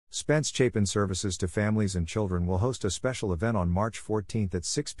Spence Chapin Services to Families and Children will host a special event on March 14 at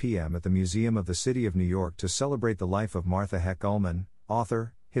 6 p.m. at the Museum of the City of New York to celebrate the life of Martha Heck Ullman,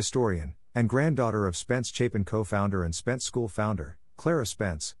 author, historian, and granddaughter of Spence Chapin co-founder and Spence School founder, Clara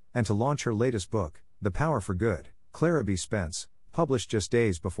Spence, and to launch her latest book, The Power for Good, Clara B. Spence, published just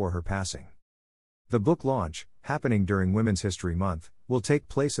days before her passing. The book launch, happening during Women's History Month, will take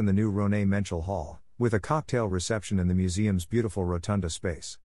place in the new Roné Menschel Hall, with a cocktail reception in the museum's beautiful rotunda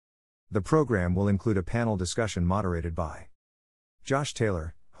space. The program will include a panel discussion moderated by Josh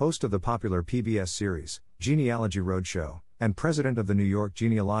Taylor, host of the popular PBS series, Genealogy Roadshow, and president of the New York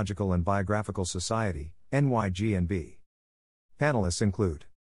Genealogical and Biographical Society, NYGNB. Panelists include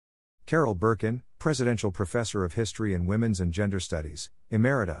Carol Birkin, Presidential Professor of History and Women's and Gender Studies,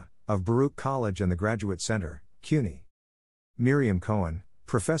 Emerita, of Baruch College and the Graduate Center, CUNY. Miriam Cohen,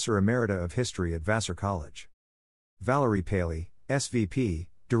 Professor Emerita of History at Vassar College. Valerie Paley, SVP,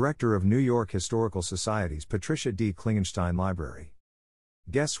 Director of New York Historical Society's Patricia D. Klingenstein Library.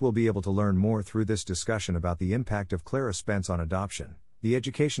 Guests will be able to learn more through this discussion about the impact of Clara Spence on adoption, the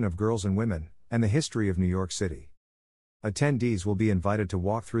education of girls and women, and the history of New York City. Attendees will be invited to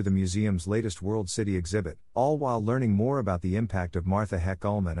walk through the museum's latest World City exhibit, all while learning more about the impact of Martha Heck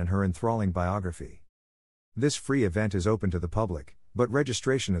Ullman and her enthralling biography. This free event is open to the public, but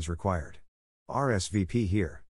registration is required. RSVP here.